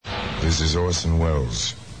This is Orson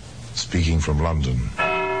Welles, speaking from London.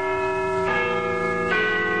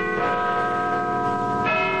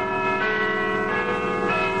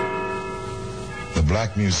 The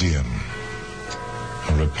Black Museum,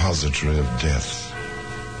 a repository of death,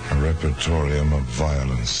 a repertorium of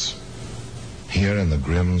violence. Here in the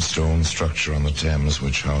grim stone structure on the Thames,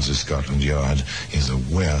 which houses Scotland Yard, is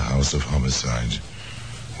a warehouse of homicide,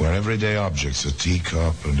 where everyday objects, a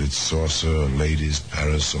teacup and its saucer, a lady's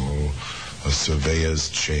parasol, a surveyor's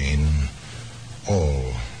chain,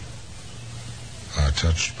 all are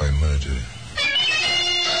touched by murder.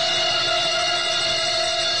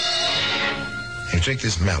 You take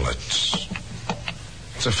this mallet.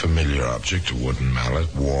 It's a familiar object, a wooden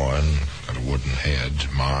mallet, worn, got a wooden head,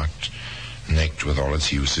 marked, necked with all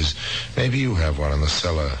its uses. Maybe you have one in the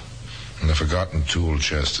cellar, in the forgotten tool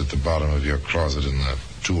chest at the bottom of your closet, in the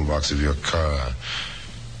toolbox of your car.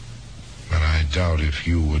 But I doubt if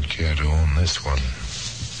you would care to own this one.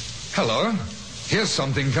 Hello. Here's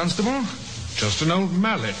something, Constable. Just an old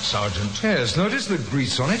mallet, Sergeant. Yes, notice the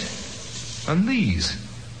grease on it. And these.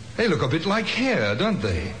 They look a bit like hair, don't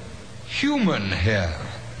they? Human hair.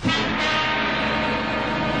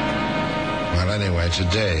 Well, anyway,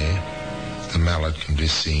 today, the mallet can be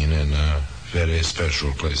seen in a very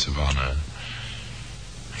special place of honor,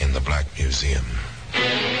 in the Black Museum.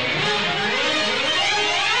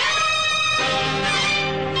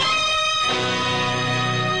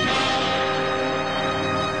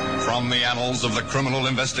 From the annals of the Criminal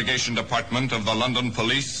Investigation Department of the London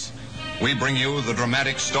Police, we bring you the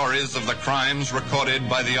dramatic stories of the crimes recorded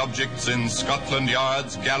by the objects in Scotland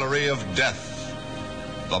Yard's Gallery of Death,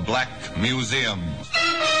 the Black Museum.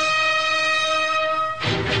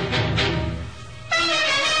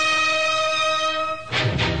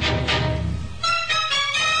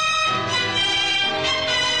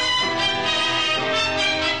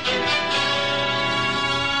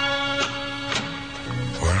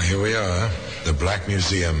 Well, here we are, the Black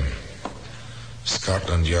Museum.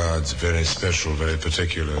 Scotland Yard's very special, very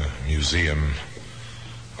particular museum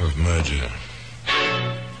of murder.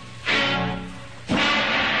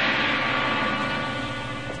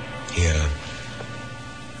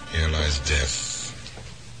 Here lies death,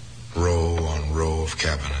 row on row of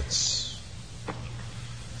cabinets.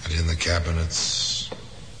 And in the cabinets,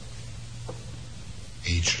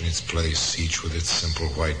 each in its place, each with its simple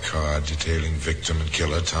white card detailing victim and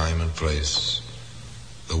killer, time and place.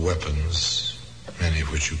 The weapons, many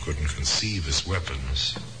of which you couldn't conceive as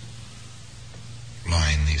weapons,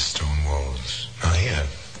 line these stone walls. Now here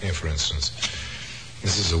for instance,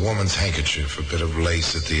 this is a woman's handkerchief, a bit of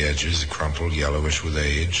lace at the edges, crumpled, yellowish with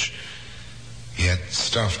age, yet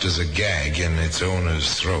stuffed as a gag in its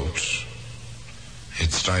owner's throat.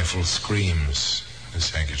 It stifles screams, this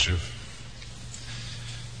handkerchief,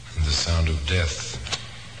 and the sound of death.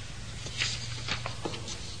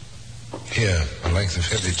 Here, a length of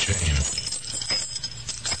heavy chain.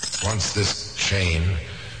 Once this chain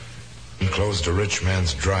enclosed a rich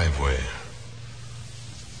man's driveway.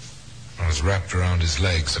 It was wrapped around his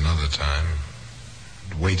legs another time.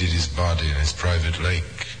 It weighted his body in his private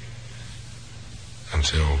lake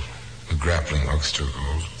until the grappling hooks took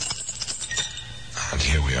hold. And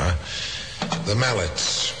here we are. The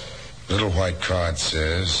Mallet. Little white card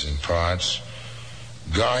says, in part,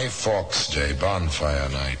 Guy Fawkes Day, bonfire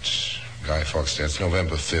night. Guy Fawkes Day, it's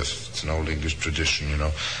November 5th. It's an old English tradition, you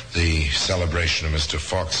know. The celebration of Mr.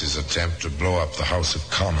 Fox's attempt to blow up the House of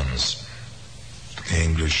Commons, the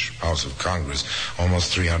English House of Congress,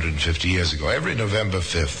 almost 350 years ago. Every November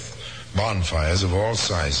 5th, bonfires of all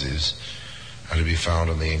sizes are to be found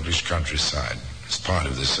on the English countryside as part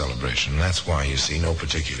of this celebration. And that's why, you see, no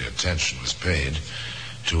particular attention was paid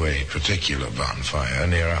to a particular bonfire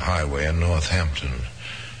near a highway in Northampton,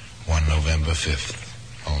 one November 5th.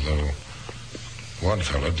 Although one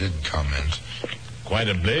fellow did comment. Quite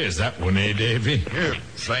a blaze, that one, eh, Davy? Yeah,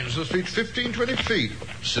 flames must reach 15, 20 feet.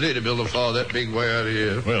 Silly to build a fire that big way out of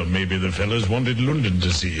here. Well, maybe the fellas wanted London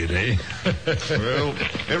to see it, eh? Well,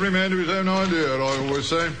 every man to his own idea, I always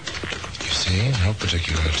say. You see, no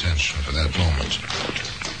particular attention for that moment.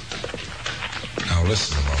 Now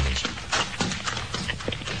listen a moment.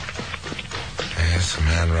 Yes, a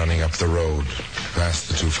man running up the road, past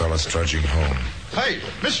the two fellas trudging home. Hey,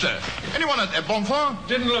 mister, anyone at that bonfire?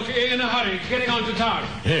 Didn't look in a hurry, getting on to town.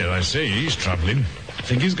 Yeah, I say, he's travelling.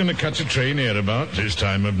 Think he's going to catch a train here about this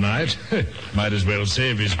time of night. Might as well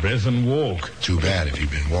save his breath and walk. Too bad if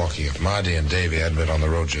he'd been walking. If Marty and Davy hadn't been on the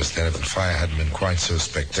road just then, if the fire hadn't been quite so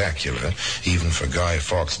spectacular, even for Guy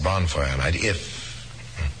Fawkes' bonfire night, if.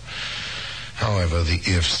 However, the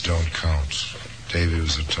ifs don't count. Davy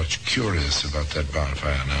was a touch curious about that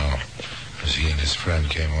bonfire now, as he and his friend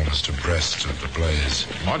came almost abreast of the blaze.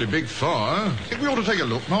 Mighty big fire. Think we ought to take a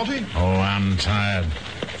look, Marty? Oh, I'm tired.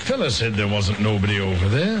 Fella said there wasn't nobody over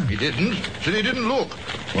there. He didn't. Said he didn't look.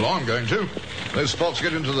 Well, I'm going to. Those sparks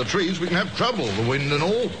get into the trees, we can have trouble, the wind and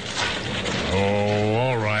all. Oh,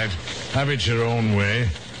 all right. Have it your own way.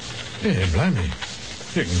 Hey, blimey.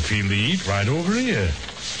 You can feel the heat right over here.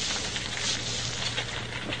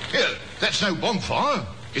 Here, that's no bonfire.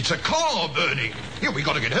 It's a car burning. Here, we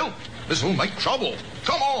got to get help. This will make trouble.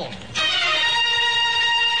 Come on.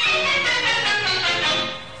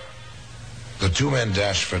 The two men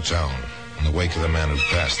dashed for town in the wake of the man who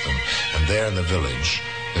passed them, and there in the village,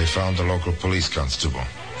 they found the local police constable.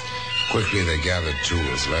 Quickly, they gathered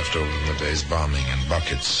tools left over from the day's bombing and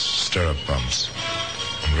buckets, stirrup pumps,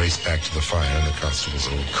 and raced back to the fire in the constable's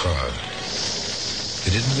old car.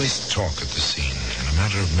 They didn't waste talk at the scene. In a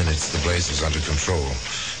matter of minutes, the blaze was under control.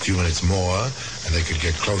 A few minutes more, and they could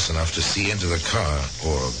get close enough to see into the car,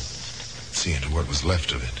 or see into what was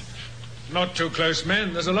left of it. Not too close,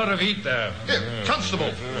 men. There's a lot of heat there. Here,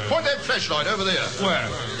 constable, point that flashlight over there. Where?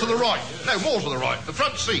 To the right. No, more to the right. The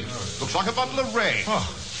front seat. Looks like a bundle of rags. Oh,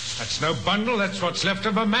 that's no bundle. That's what's left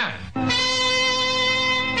of a man.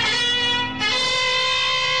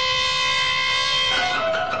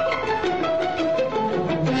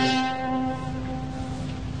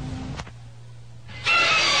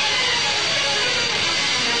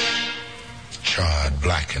 Charred,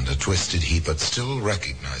 blackened, a twisted heap, but still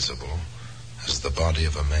recognizable as the body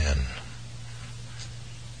of a man.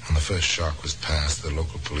 When the first shock was past, the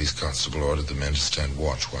local police constable ordered the men to stand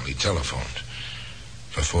watch while he telephoned.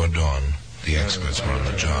 Before dawn, the experts were on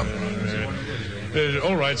the job.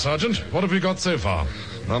 All right, Sergeant. What have we got so far?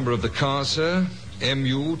 Number of the car, sir,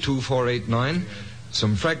 MU2489.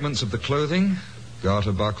 Some fragments of the clothing,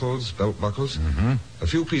 garter buckles, belt buckles. Mm-hmm. A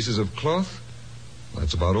few pieces of cloth.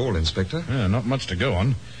 That's about all, Inspector. Yeah, not much to go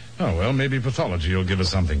on. Oh, well, maybe pathology will give us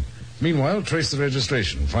something. Meanwhile, trace the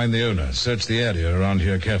registration, find the owner, search the area around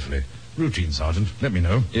here carefully. Routine, Sergeant. Let me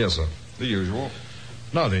know. Yes, sir. The usual.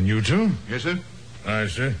 Now then, you two. Yes, sir? I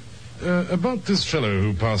see. About this fellow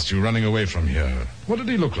who passed you running away from here. What did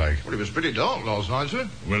he look like? Well, it was pretty dark last night, sir.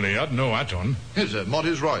 Well, he had no hat on. Yes, sir.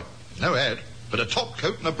 Marty's right. No hat, but a top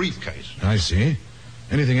coat and a briefcase. I see.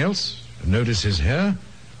 Anything else? Notice his hair?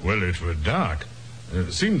 Well, it were dark.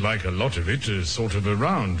 Seemed like a lot of it, sort of a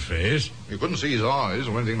round face. You couldn't see his eyes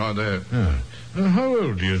or anything like that. How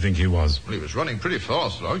old do you think he was? Well, he was running pretty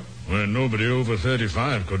fast, like. Well, nobody over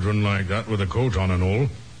 35 could run like that with a coat on and all.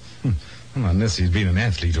 Well, unless he'd been an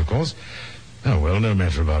athlete, of course. Oh, well, no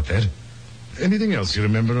matter about that. Anything else you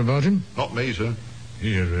remember about him? Not me, sir.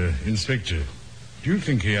 Here, Inspector, do you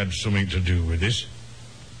think he had something to do with this?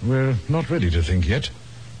 We're not ready to think yet.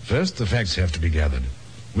 First, the facts have to be gathered.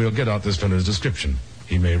 We'll get out this fellow's description.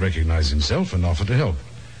 He may recognize himself and offer to help.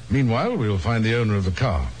 Meanwhile, we'll find the owner of the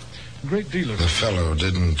car. A great deal of... The fellow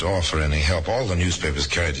didn't offer any help. All the newspapers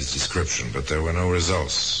carried his description, but there were no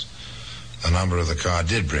results. The number of the car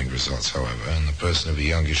did bring results, however, and the person of a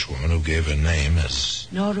youngish woman who gave her name as...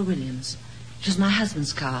 Nora Williams. It was my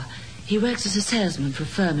husband's car. He works as a salesman for a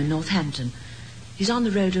firm in Northampton. He's on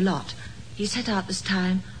the road a lot. He set out this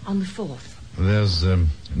time on the 4th. There's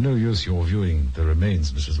no use your viewing the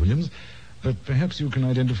remains, Mrs. Williams, but perhaps you can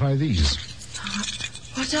identify these.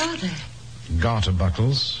 What are they? Garter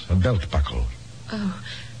buckles, a belt buckle. Oh,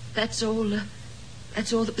 that's all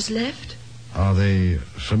that was left? Are they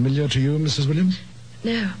familiar to you, Mrs. Williams?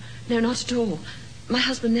 No, not at all. My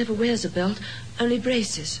husband never wears a belt, only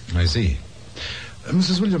braces. I see.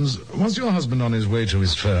 Mrs. Williams, was your husband on his way to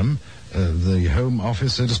his firm, the home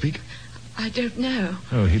office, so to speak? I don't know.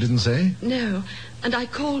 Oh, he didn't say? No, and I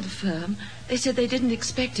called the firm. They said they didn't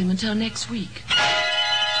expect him until next week.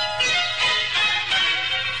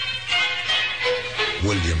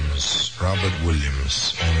 Williams, Robert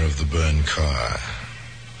Williams, owner of the burned car.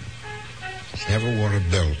 He never wore a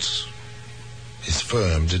belt. His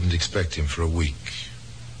firm didn't expect him for a week.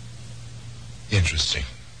 Interesting.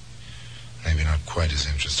 Maybe not quite as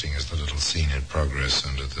interesting as the little scene in progress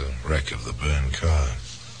under the wreck of the burned car.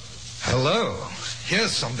 Hello.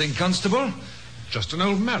 Here's something, Constable. Just an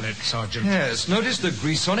old mallet, Sergeant. Yes, notice the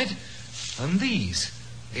grease on it? And these.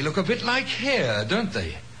 They look a bit like hair, don't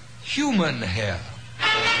they? Human hair.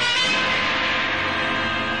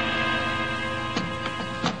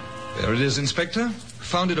 There it is, Inspector.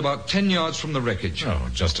 Found it about 10 yards from the wreckage. Oh,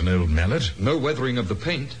 just an old mallet. No weathering of the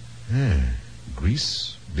paint.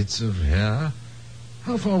 Grease, bits of hair.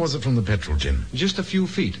 How far was it from the petrol tin? Just a few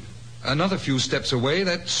feet. Another few steps away,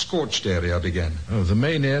 that scorched area began. Oh, the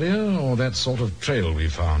main area, or that sort of trail we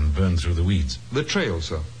found burned through the weeds? The trail,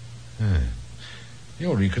 sir.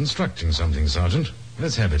 You're reconstructing something, Sergeant.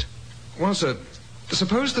 Let's have it. Well, sir,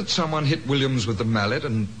 suppose that someone hit Williams with the mallet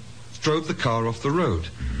and drove the car off the road.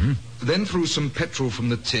 Mm-hmm. Then threw some petrol from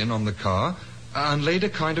the tin on the car and laid a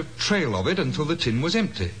kind of trail of it until the tin was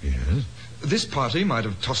empty. Yes. This party might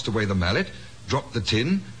have tossed away the mallet, dropped the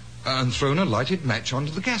tin, and thrown a lighted match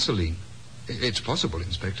onto the gasoline. It's possible,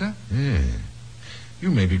 Inspector. Yeah. You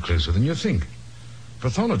may be closer than you think.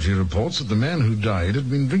 Pathology reports that the man who died had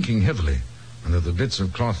been drinking heavily, and that the bits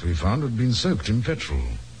of cloth we found had been soaked in petrol.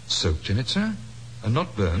 Soaked in it, sir? And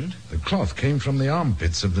not burned? The cloth came from the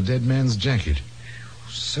armpits of the dead man's jacket.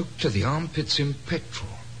 Soaked to the armpits in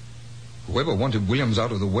petrol. Whoever wanted Williams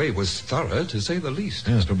out of the way was thorough, to say the least.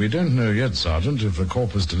 Yes, but we don't know yet, Sergeant, if the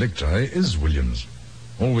corpus delicti is Williams.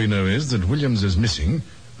 All we know is that Williams is missing,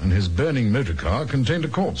 and his burning motor car contained a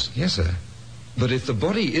corpse. Yes, sir. But if the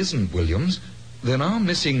body isn't Williams, then our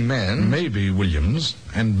missing man... Maybe Williams,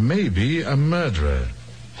 and maybe a murderer.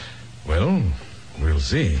 Well, we'll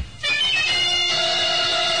see.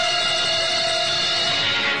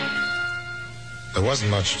 There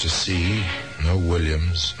wasn't much to see. No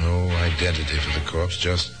Williams, no identity for the corpse,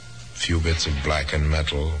 just a few bits of blackened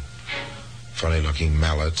metal, funny-looking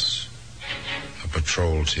mallets, a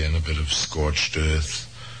patrol tin, a bit of scorched earth,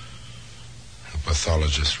 a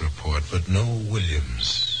pathologist's report, but no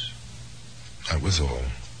Williams. That was all.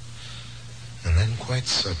 And then quite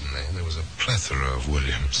suddenly there was a plethora of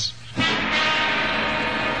Williams.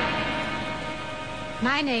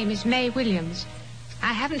 My name is May Williams.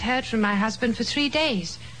 I haven't heard from my husband for 3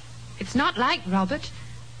 days. It's not like Robert.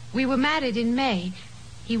 We were married in May.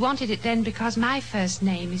 He wanted it then because my first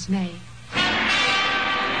name is May.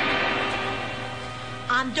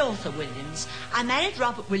 I'm Dorothy Williams. I married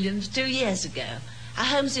Robert Williams 2 years ago. Our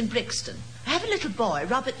home's in Brixton. I have a little boy,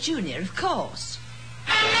 Robert Jr., of course.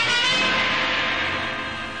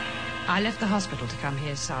 I left the hospital to come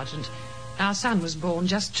here, Sergeant. Our son was born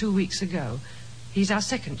just 2 weeks ago. He's our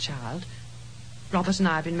second child. Robert and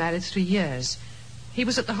I have been married 3 years. He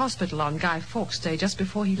was at the hospital on Guy Fawkes Day just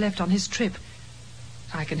before he left on his trip.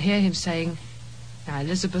 I can hear him saying, "Now,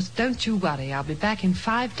 Elizabeth, don't you worry. I'll be back in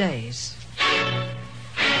 5 days."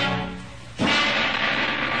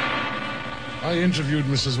 I interviewed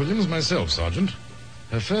Mrs. Williams myself, Sergeant.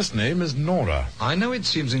 Her first name is Nora. I know it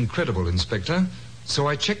seems incredible, Inspector, so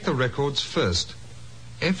I checked the records first.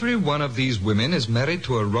 Every one of these women is married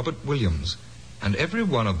to a Robert Williams, and every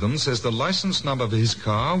one of them says the license number of his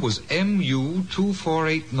car was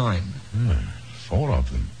MU2489. 4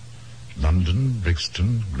 of them. London,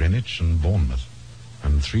 Brixton, Greenwich, and Bournemouth.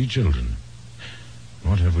 And 3 children.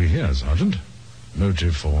 What have we here, Sergeant?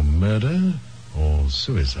 Motive for murder or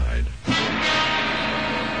suicide?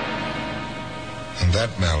 And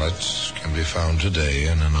that mallet can be found today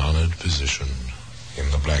in an honored position in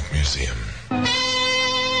the Black Museum.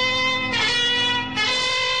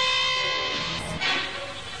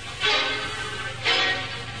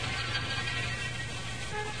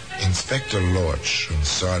 Inspector Lorch and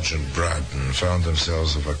Sergeant Bradden found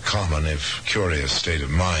themselves of a common, if curious, state of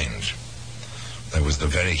mind. There was the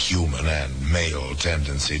very human and male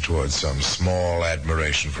tendency towards some small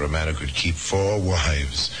admiration for a man who could keep 4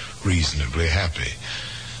 wives reasonably happy,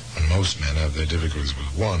 when most men have their difficulties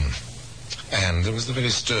with one. And there was the very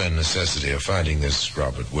stern necessity of finding this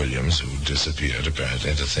Robert Williams, who disappeared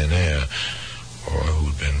apparently into thin air, or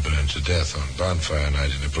who'd been burned to death on bonfire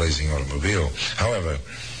night in a blazing automobile. However,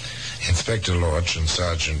 Inspector Lorch and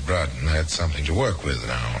Sergeant Bradden had something to work with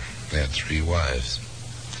now. They had 3 wives.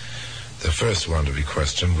 The first one to be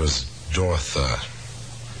questioned was Dorothy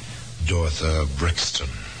Brixton.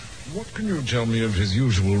 What can you tell me of his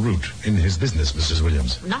usual route in his business, Mrs.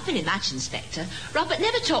 Williams? Nothing much, Inspector. Robert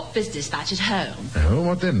never talked business much at home. Oh,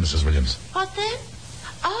 what then, Mrs. Williams? What then?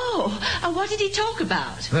 Oh, and what did he talk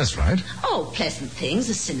about? That's right. Oh, pleasant things,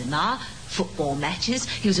 the cinema, football matches.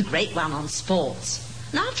 He was a great one on sports.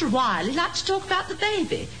 And after a while, he liked to talk about the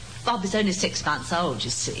baby. Bob is only 6 months old,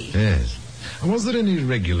 you see. Yes. Was there any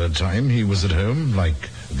regular time he was at home, like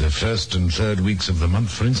the 1st and 3rd weeks of the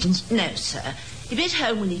month, for instance? No, sir. He'd be at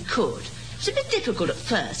home when he could. It was a bit difficult at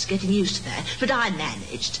first, getting used to that, but I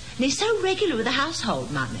managed. And he's so regular with the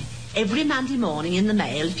household money. Every Monday morning in the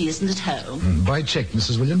mail if he isn't at home. By cheque,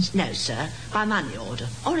 Mrs. Williams? No, sir. By money order.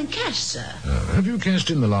 Or in cash, sir. Have you cashed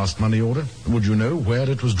in the last money order? Would you know where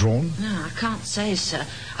it was drawn? No, I can't say, sir.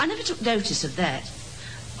 I never took notice of that.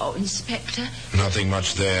 Oh, Inspector? Nothing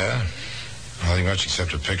much there. Nothing much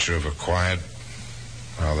except a picture of a quiet,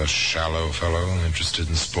 rather shallow fellow interested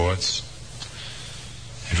in sports.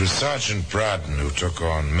 It was Sergeant Braddon who took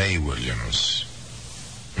on May Williams.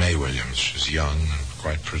 May Williams. She's young and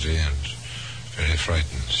quite pretty and very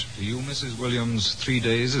frightened. To you, Mrs. Williams, 3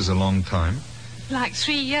 days is a long time. Like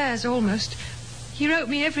 3 years, almost. He wrote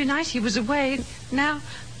me every night he was away, and now...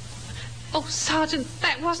 Oh, Sergeant,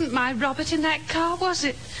 that wasn't my Robert in that car, was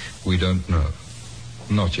it? We don't know.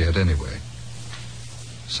 Not yet, anyway.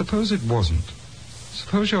 Suppose it wasn't.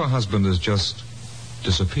 Suppose your husband has just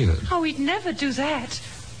disappeared. Oh, he'd never do that.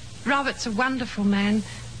 Robert's a wonderful man.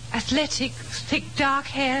 Athletic, thick dark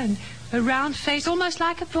hair and a round face, almost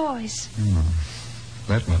like a boy's.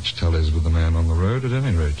 That much tallies with the man on the road, at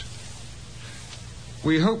any rate.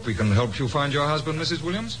 We hope we can help you find your husband, Mrs.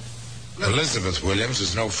 Williams. Elizabeth Williams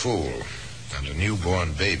is no fool, and a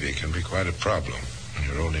newborn baby can be quite a problem when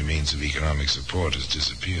your only means of economic support has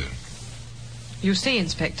disappeared. You see,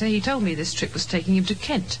 Inspector, he told me this trip was taking him to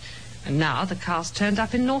Kent, and now the car's turned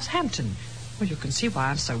up in Northampton. Well, you can see why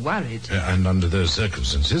I'm so worried. And under those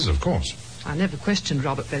circumstances, of course. I never questioned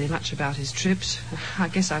Robert very much about his trips. I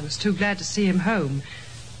guess I was too glad to see him home.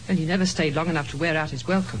 And he never stayed long enough to wear out his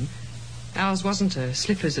welcome. Ours wasn't a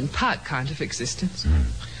slippers and pipe kind of existence.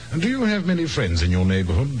 And do you have many friends in your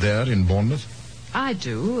neighbourhood there in Bournemouth? I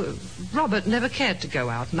do. Robert never cared to go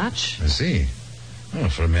out much. I see. Well,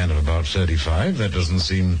 for a man of about 35, that doesn't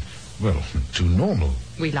seem, well, too normal.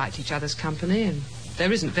 We liked each other's company, and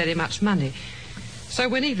there isn't very much money. So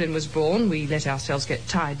when Evelyn was born, we let ourselves get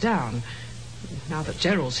tied down. Now that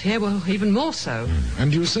Gerald's here, well, even more so.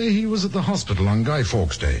 And you say he was at the hospital on Guy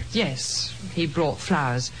Fawkes Day? Yes, he brought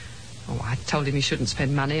flowers. Oh, I told him he shouldn't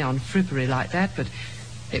spend money on frippery like that, but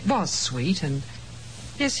it was sweet, and...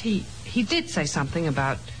 Yes, he did say something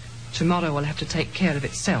about tomorrow will have to take care of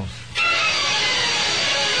itself.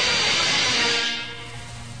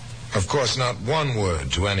 Of course, not one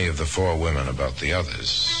word to any of the 4 women about the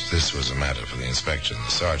others. This was a matter for the inspector and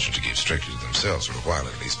the sergeant to keep strictly to themselves for a while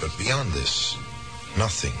at least. But beyond this,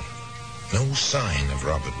 nothing. No sign of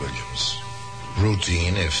Robert Williams.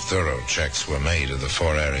 Routine, if thorough, checks were made of the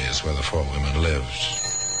 4 areas where the 4 women lived.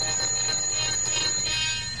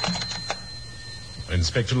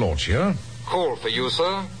 Inspector Lorch here. Call for you,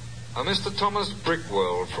 sir. Mr. Thomas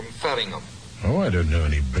Brickwell from Farringham. Oh, I don't know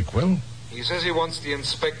any Brickwell. He says he wants the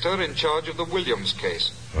inspector in charge of the Williams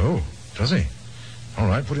case. Oh, does he? All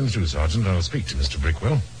right, put him through, Sergeant. I'll speak to Mr.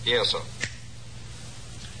 Brickwell. Yes, sir.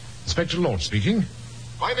 Inspector Lorch speaking.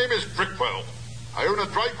 My name is Brickwell. I own a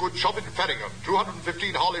dry goods shop in Farringham,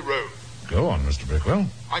 215 Harley Road. Go on, Mr. Brickwell.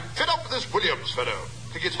 I'm fed up with this Williams fellow.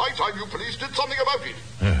 Think it's high time you police did something about it.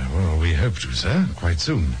 Well, we hope to, sir. Quite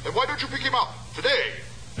soon. Then why don't you pick him up? Today.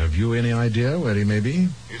 Have you any idea where he may be?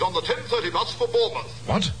 He's on the 10:30 bus for Bournemouth.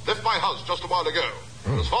 What? Left my house just a while ago.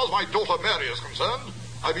 And as far as my daughter Mary is concerned,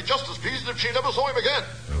 I'd be just as pleased if she never saw him again.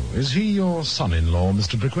 Oh, is he your son-in-law,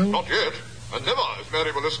 Mr. Brickwell? Not yet. And never, if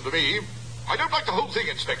Mary will listen to me. I don't like the whole thing,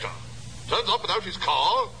 Inspector. Turns up without his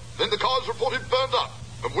car, then the car is reported burned up,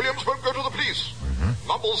 and Williams won't go to the police.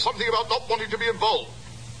 Mumbles something about not wanting to be involved.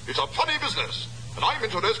 It's a funny business, and I'm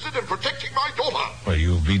interested in protecting my daughter. Well,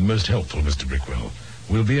 you've been most helpful, Mr. Brickwell.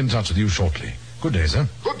 We'll be in touch with you shortly. Good day, sir.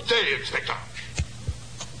 Good day, Inspector.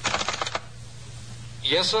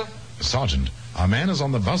 Yes, sir? Sergeant, our man is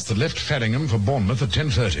on the bus that left Farringham for Bournemouth at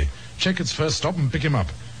 10:30. Check its first stop and pick him up.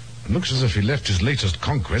 It looks as if he left his latest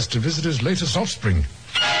conquest to visit his latest offspring.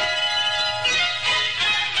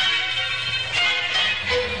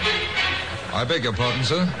 I beg your pardon,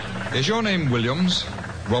 sir. Is your name Williams?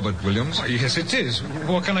 Robert Williams? Yes, it is.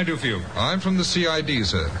 What can I do for you? I'm from the CID,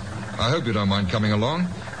 sir. I hope you don't mind coming along.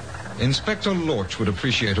 Inspector Lorch would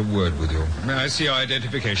appreciate a word with you. May I see your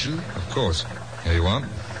identification? Of course. Here you are.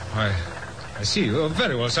 I see you. Oh,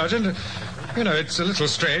 very well, Sergeant. You know, it's a little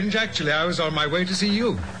strange. Actually, I was on my way to see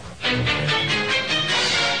you.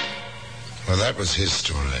 Well, that was his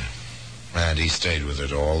story. And he stayed with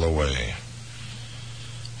it all the way.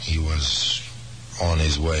 He was on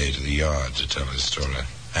his way to the yard to tell his story.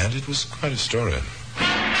 And it was quite a story.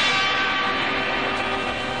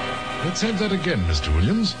 Let's have that again, Mr.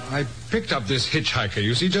 Williams. I picked up this hitchhiker,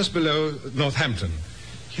 you see, just below Northampton.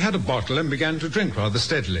 He had a bottle and began to drink rather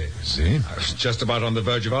steadily. See? I was just about on the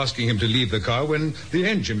verge of asking him to leave the car when the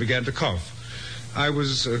engine began to cough. I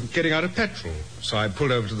was getting out of petrol, so I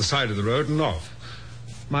pulled over to the side of the road and off.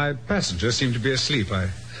 My passenger seemed to be asleep.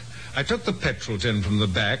 I took the petrol tin from the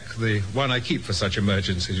back, the one I keep for such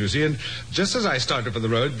emergencies, you see, and just as I started for the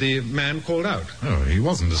road, the man called out. Oh, he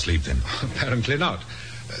wasn't asleep then? Apparently not.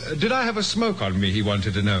 Did I have a smoke on me, he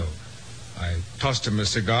wanted to know. I tossed him a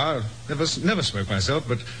cigar. Never smoke myself,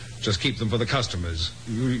 but Just keep them for the customers.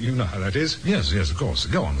 You know how that is. Yes, of course.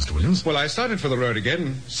 Go on, Mr. Williams. Well, I started for the road again,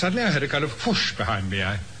 and suddenly I heard a kind of whoosh behind me.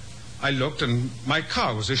 I looked, and my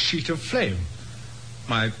car was a sheet of flame.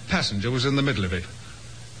 My passenger was in the middle of it.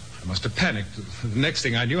 I must have panicked. The next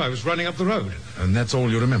thing I knew, I was running up the road. And that's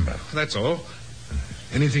all you remember? That's all.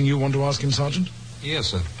 Anything you want to ask him, Sergeant? Yes,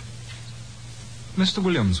 sir. Mr.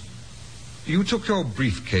 Williams, you took your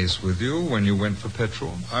briefcase with you when you went for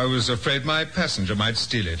petrol? I was afraid my passenger might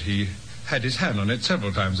steal it. He had his hand on it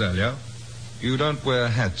several times earlier. You don't wear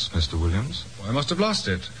hats, Mr. Williams? Well, I must have lost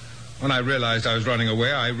it. When I realized I was running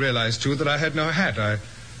away, I realized, too, that I had no hat.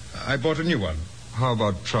 I bought a new one. How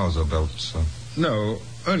about trouser belts, sir? No,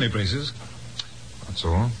 only braces. That's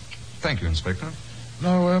all. Thank you, Inspector.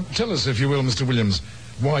 Now, tell us, if you will, Mr. Williams,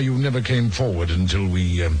 why you never came forward until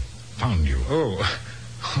we found you. Oh,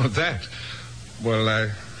 that. Well,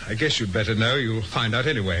 I guess you'd better know. You'll find out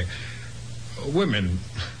anyway. Women.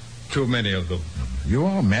 Too many of them. You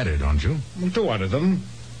are married, aren't you? Well, to one of them.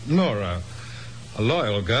 Nora. A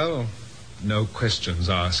loyal girl. No questions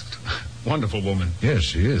asked. Wonderful woman. Yes,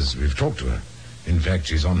 she is. We've talked to her. In fact,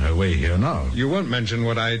 she's on her way here now. You won't mention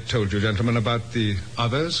what I told you, gentlemen, about the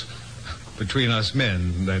others? Between us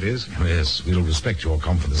men, that is. Yes, we'll respect your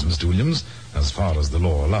confidence, Mr. Williams, as far as the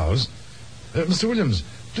law allows. Mr. Williams,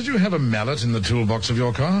 did you have a mallet in the toolbox of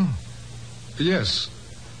your car? Yes.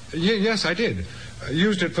 Yes, I did. I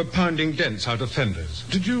used it for pounding dents out of fenders.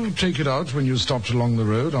 Did you take it out when you stopped along the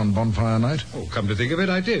road on bonfire night? Oh, come to think of it,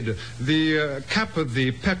 I did. The cap of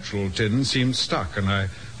the petrol tin seemed stuck, and I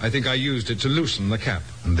think I used it to loosen the cap.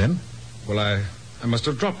 And then? Well, I must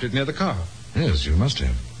have dropped it near the car. Yes, you must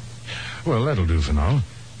have. Well, that'll do for now.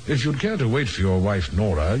 If you'd care to wait for your wife,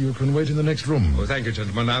 Nora, you can wait in the next room. Oh, thank you,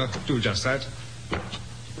 gentlemen. I'll do just that.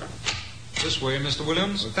 This way, Mr.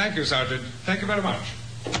 Williams. Well, thank you, Sergeant. Thank you very much.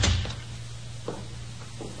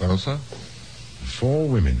 Well, sir? 4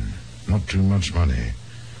 women. Not too much money.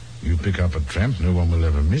 You pick up a tramp no one will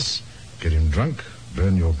ever miss, get him drunk,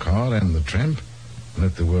 burn your car and the tramp,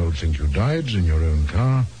 let the world think you died in your own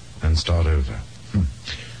car, and start over.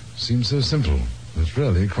 Seems so simple. It's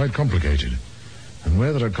really quite complicated. And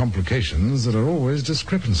where there are complications, there are always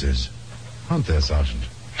discrepancies. Aren't there, Sergeant?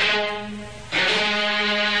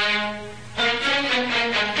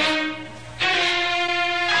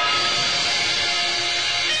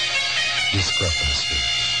 Discrepancies.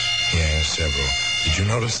 Yeah, several. Did you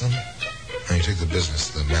notice them? Now you take the business,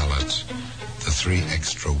 the Mallet, the 3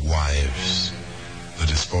 extra wives, the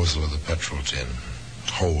disposal of the petrol tin,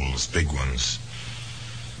 holes, big ones.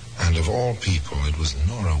 And of all people, it was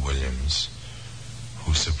Nora Williams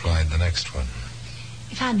who supplied the next one.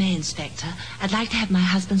 If I may, Inspector, I'd like to have my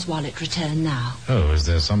husband's wallet returned now. Oh, is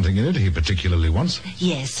there something in it he particularly wants?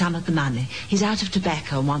 Yes, some of the money. He's out of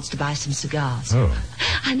tobacco and wants to buy some cigars. Oh.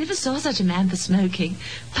 I never saw such a man for smoking.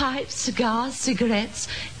 Pipes, cigars, cigarettes.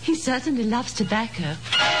 He certainly loves tobacco.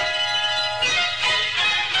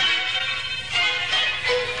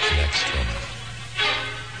 Next one.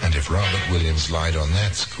 And if Robert Williams lied on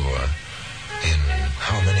that score, in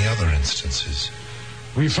how many other instances?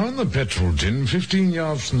 We found the petrol tin 15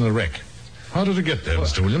 yards from the wreck. How did it get there,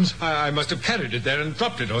 Mr. Williams? I must have carried it there and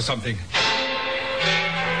dropped it or something.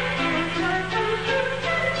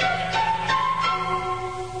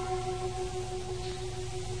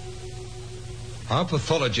 Our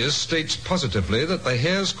pathologist states positively that the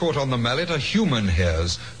hairs caught on the mallet are human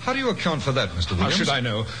hairs. How do you account for that, Mr. Williams? How should I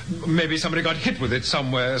know? Maybe somebody got hit with it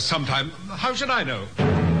somewhere, sometime. How should I know?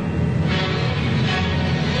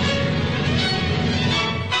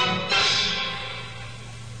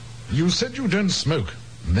 You said you don't smoke.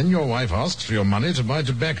 And then your wife asked for your money to buy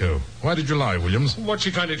tobacco. Why did you lie, Williams? What's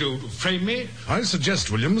she trying to do? Frame me? I suggest,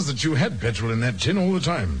 Williams, that you had petrol in that tin all the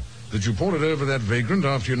time. That you poured it over that vagrant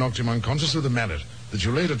after you knocked him unconscious with a mallet. That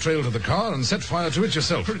you laid a trail to the car and set fire to it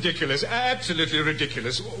yourself. Ridiculous. Absolutely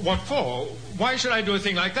ridiculous. What for? Why should I do a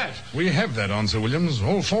thing like that? We have that answer, Williams.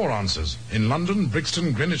 All 4 answers. In London,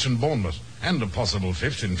 Brixton, Greenwich and Bournemouth. And a possible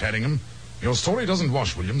 5th in Faddingham. Your story doesn't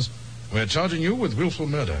wash, Williams. We're charging you with willful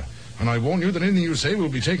murder. And I warn you that anything you say will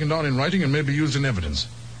be taken down in writing and may be used in evidence.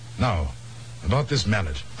 Now, about this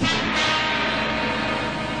mallet.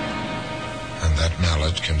 And that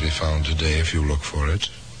mallet can be found today if you look for it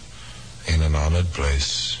in an honored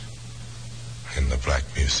place in the Black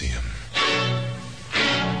Museum.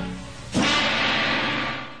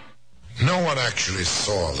 No one actually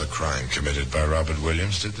saw the crime committed by Robert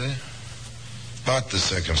Williams, did they? But the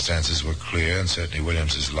circumstances were clear, and certainly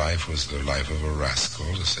Williams's life was the life of a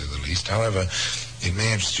rascal, to say the least. However, it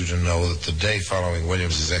may interest you to know that the day following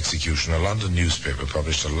Williams's execution, a London newspaper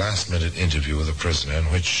published a last-minute interview with the prisoner in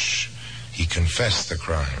which he confessed the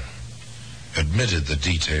crime. admitted the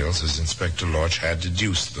details as Inspector Lodge had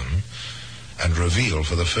deduced them, and revealed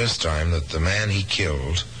for the first time that the man he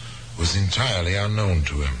killed was entirely unknown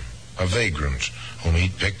to him, a vagrant whom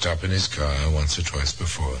he'd picked up in his car once or twice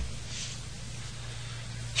before.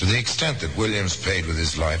 To the extent that Williams paid with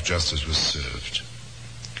his life, justice was served.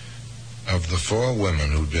 Of the 4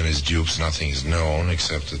 women who'd been his dupes, nothing is known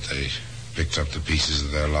except that they picked up the pieces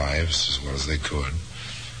of their lives as well as they could.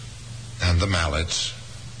 And the mallet,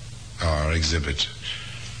 our exhibit,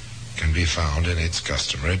 can be found in its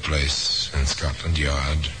customary place in Scotland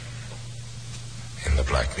Yard, in the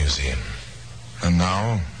Black Museum. And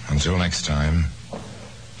now, until next time,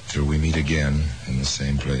 till we meet again in the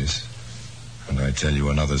same place, and I tell you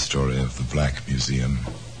another story of the Black Museum,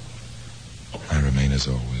 I remain as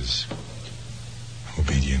always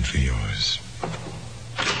obediently yours.